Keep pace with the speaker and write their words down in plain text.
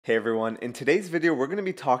Hey everyone, in today's video we're going to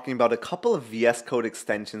be talking about a couple of VS Code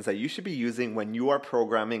extensions that you should be using when you are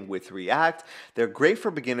programming with React. They're great for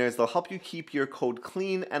beginners, they'll help you keep your code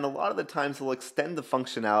clean, and a lot of the times they'll extend the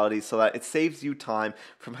functionality so that it saves you time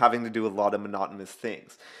from having to do a lot of monotonous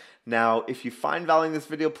things. Now, if you find value in this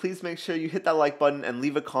video, please make sure you hit that like button and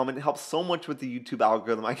leave a comment. It helps so much with the YouTube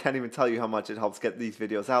algorithm. I can't even tell you how much it helps get these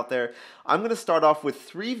videos out there. I'm going to start off with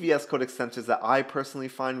 3 VS Code extensions that I personally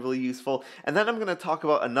find really useful, and then I'm going to talk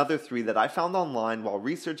about another 3 that I found online while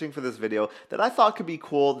researching for this video that I thought could be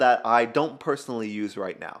cool that I don't personally use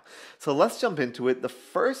right now. So let's jump into it. The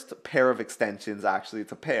first pair of extensions, actually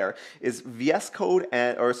it's a pair, is ESLint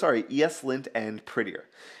and Prettier.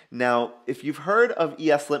 Now, if you've heard of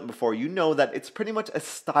ESLint before, you know that it's pretty much a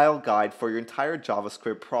style guide for your entire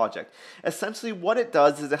JavaScript project. Essentially, what it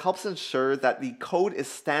does is it helps ensure that the code is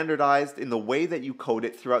standardized in the way that you code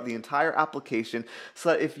it throughout the entire application, so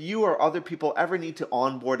that if you or other people ever need to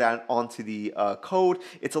onboard onto the code,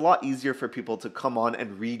 it's a lot easier for people to come on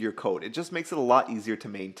and read your code. It just makes it a lot easier to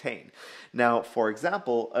maintain. Now, for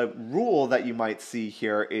example, a rule that you might see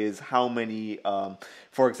here is how many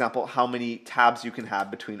tabs you can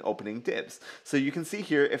have between opening divs. So you can see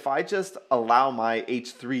here, if I just allow my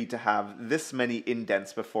H3 to have this many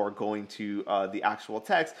indents before going to the actual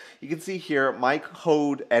text, you can see here my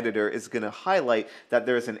code editor is going to highlight that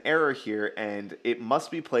there's an error here and it must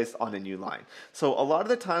be placed on a new line. So a lot of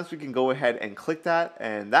the times we can go ahead and click that,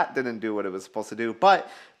 and that didn't do what it was supposed to do. But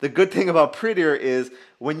the good thing about Prettier is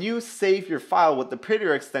when you save your file, what the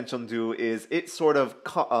Prettier extension do is it sort of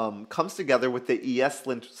comes together with the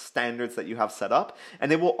ESLint standards that you have set up,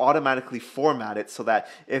 and it will automatically format it so that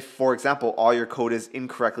if, for example, all your code is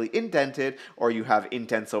incorrectly indented, or you have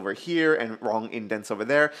indents over here and wrong indents over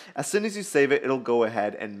there, as soon as you save it, it'll go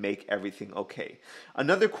ahead and make everything okay.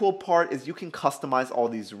 Another cool part is you can customize all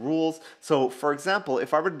these rules. So for example,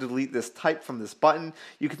 if I were to delete this type from this button,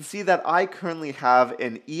 you can see that I currently have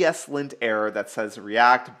an ESLint error that says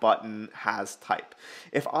React button has type.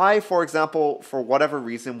 If I, for example, for whatever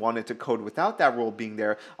reason wanted to code without that rule being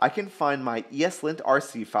there, I can find my ESLint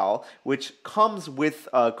RC file, which comes with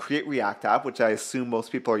a Create React app, which I assume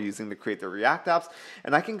most people are using to create their React apps,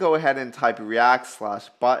 and I can go ahead and type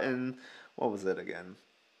React/button, what was it again?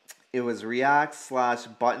 It was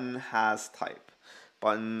React/button has type.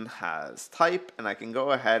 Button has type, and I can go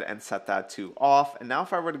ahead and set that to off. And now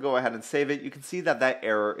if I were to go ahead and save it, you can see that that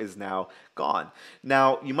error is now gone.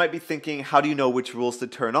 Now you might be thinking, how do you know which rules to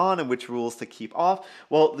turn on and which rules to keep off?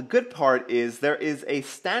 Well, the good part is there is a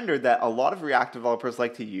standard that a lot of React developers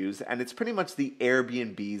like to use, and it's pretty much the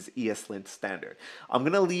Airbnb's ESLint standard. I'm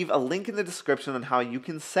going to leave a link in the description on how you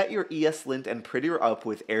can set your ESLint and Prettier up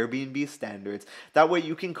with Airbnb standards. That way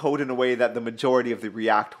you can code in a way that the majority of the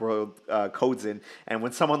React world codes in. And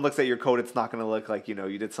when someone looks at your code, it's not going to look like, you know,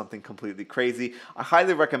 you did something completely crazy. I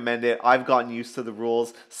highly recommend it. I've gotten used to the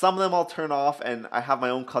rules. Some of them I'll turn off, and I have my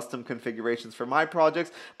own custom configurations for my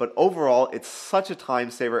projects. But overall, it's such a time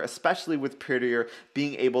saver, especially with Prettier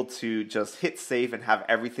being able to just hit save and have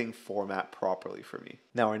everything format properly for me.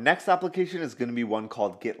 Now, our next application is going to be one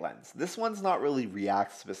called GitLens. This one's not really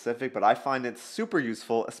React specific, but I find it super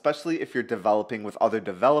useful, especially if you're developing with other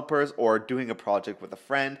developers or doing a project with a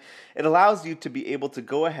friend. It allows you to be able to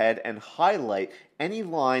go ahead and highlight any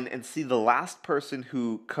line and see the last person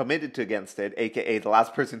who committed against it, aka the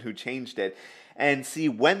last person who changed it, and see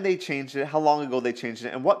when they changed it, how long ago they changed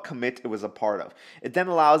it, and what commit it was a part of. It then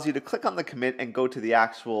allows you to click on the commit and go to the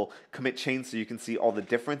actual commit chain so you can see all the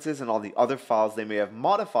differences and all the other files they may have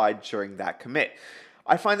modified during that commit.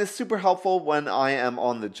 I find this super helpful when I am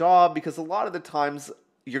on the job, because a lot of the times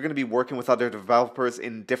you're going to be working with other developers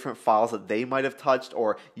in different files that they might have touched,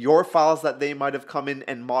 or your files that they might have come in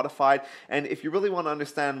and modified. And if you really want to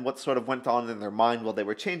understand what sort of went on in their mind while they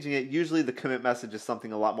were changing it, usually the commit message is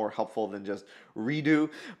something a lot more helpful than just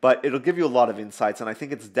redo, but it'll give you a lot of insights, and I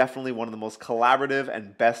think it's definitely one of the most collaborative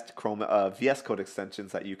and best VS Code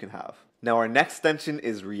extensions that you can have. Now our next extension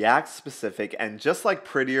is React specific, and just like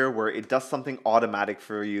Prettier, where it does something automatic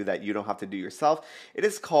for you that you don't have to do yourself, it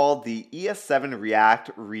is called the ES7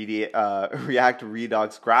 React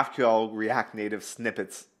Redux GraphQL React Native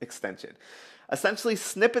Snippets extension. Essentially,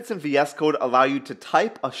 snippets in VS Code allow you to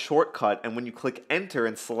type a shortcut, and when you click enter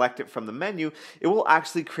and select it from the menu, it will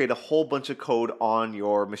actually create a whole bunch of code on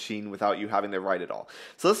your machine without you having to write it all.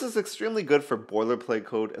 So this is extremely good for boilerplate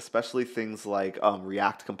code, especially things like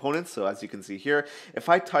React components. So as you can see here, if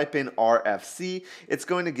I type in RFC, it's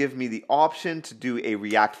going to give me the option to do a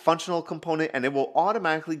React functional component, and it will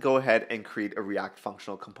automatically go ahead and create a React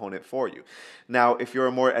functional component for you. Now, if you're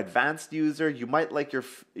a more advanced user, you might like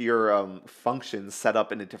your function functions set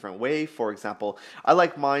up in a different way. For example, I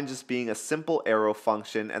like mine just being a simple arrow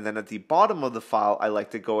function, and then at the bottom of the file, I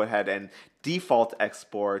like to go ahead and default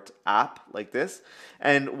export app like this.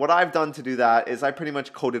 And what I've done to do that is I pretty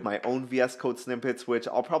much coded my own VS Code snippets, which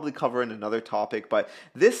I'll probably cover in another topic. But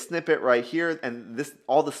this snippet right here, and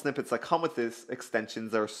all the snippets that come with this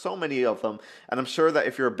extensions, there are so many of them, and I'm sure that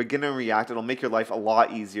if you're a beginner in React, it'll make your life a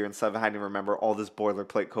lot easier instead of having to remember all this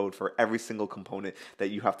boilerplate code for every single component that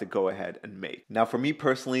you have to go ahead and make. Now for me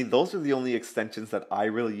personally, those are the only extensions that I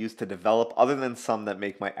really use to develop, other than some that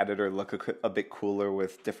make my editor look a bit cooler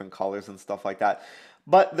with different colors and stuff like that.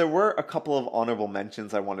 But there were a couple of honorable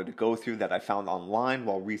mentions I wanted to go through that I found online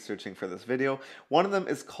while researching for this video. One of them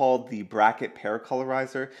is called the bracket pair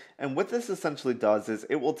colorizer, and what this essentially does is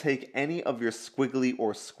it will take any of your squiggly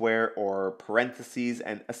or square or parentheses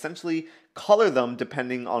and essentially color them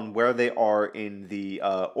depending on where they are in the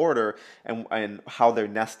order and how they're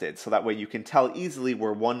nested, so that way you can tell easily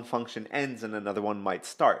where one function ends and another one might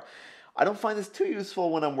start. I don't find this too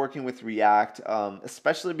useful when I'm working with React,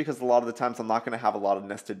 especially because a lot of the times I'm not going to have a lot of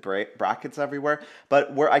nested brackets everywhere.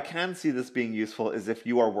 But where I can see this being useful is if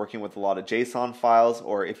you are working with a lot of JSON files,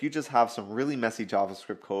 or if you just have some really messy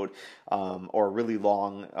JavaScript code or really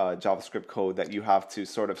long JavaScript code that you have to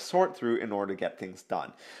sort of sort through in order to get things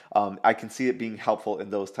done. I can see it being helpful in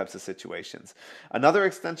those types of situations. Another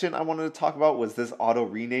extension I wanted to talk about was this auto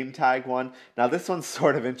rename tag one. Now this one's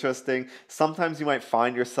sort of interesting. Sometimes you might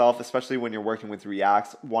find yourself, especially when you're working with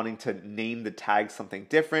React, wanting to name the tag something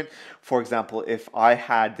different. For example, if I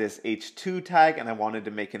had this H2 tag and I wanted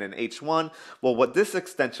to make it an H1, well, what this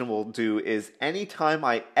extension will do is anytime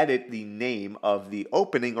I edit the name of the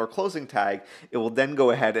opening or closing tag, it will then go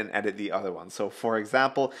ahead and edit the other one. So for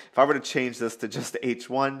example, if I were to change this to just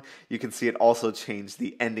H1, you can see it also changed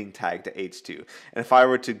the ending tag to H2. And if I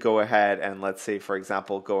were to go ahead and, let's say for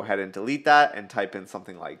example, go ahead and delete that and type in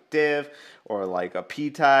something like div or like a p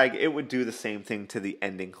tag, it would do the same thing to the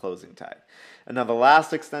ending closing tag. And now the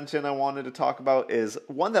last extension I wanted to talk about is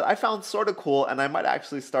one that I found sort of cool and I might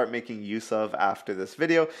actually start making use of after this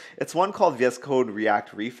video. It's one called VS Code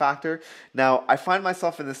React Refactor. Now I find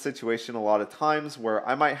myself in this situation a lot of times where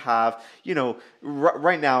I might have, you know,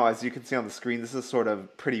 right now as you can see on the screen, this is sort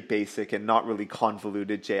of pretty basic and not really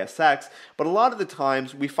convoluted JSX, but a lot of the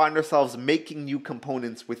times we find ourselves making new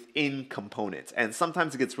components within components, and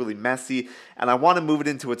sometimes it gets really messy and I want to move it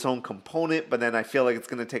into its own component, but then I feel like it's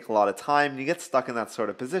going to take a lot of time and you get stuck in that sort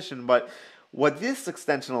of position. But what this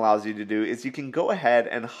extension allows you to do is you can go ahead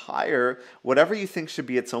and hire whatever you think should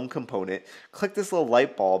be its own component, click this little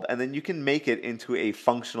light bulb, and then you can make it into a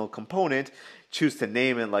functional component. Choose to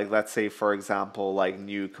name it, like let's say for example like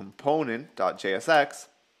new component.jsx,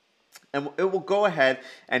 and it will go ahead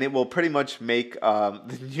and it will pretty much make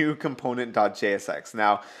the new component.jsx.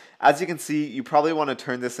 Now, as you can see, you probably want to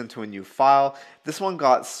turn this into a new file. This one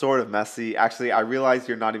got sort of messy. Actually, I realized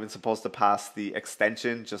you're not even supposed to pass the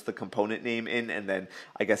extension, just the component name in, and then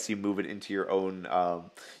I guess you move it into your own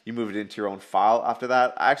file after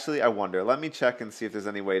that. Actually, I wonder. Let me check and see if there's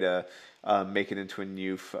any way to make it into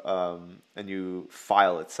a new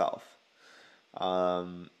file itself.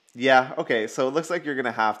 Yeah, okay, so it looks like you're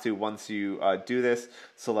gonna have to once you do this.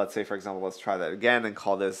 So let's say for example, let's try that again and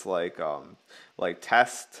call this like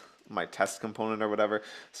test, my test component or whatever.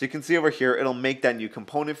 So you can see over here, it'll make that new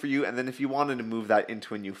component for you, and then if you wanted to move that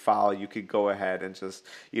into a new file, you could go ahead and just,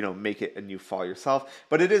 you know, make it a new file yourself.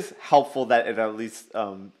 But it is helpful that it at least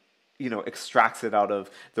you know, extracts it out of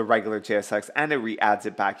the regular JSX and it re-adds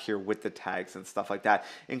it back here with the tags and stuff like that,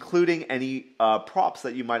 including any props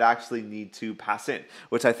that you might actually need to pass in,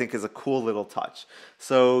 which I think is a cool little touch.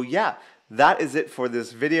 So yeah, that is it for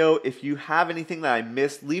this video. If you have anything that I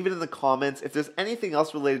missed, leave it in the comments. If there's anything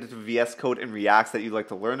else related to VS Code and React that you'd like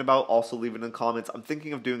to learn about, also leave it in the comments. I'm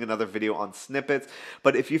thinking of doing another video on snippets,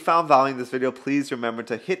 but if you found value in this video, please remember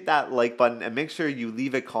to hit that like button and make sure you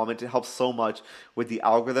leave a comment. It helps so much with the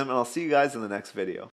algorithm, and I'll see you guys in the next video.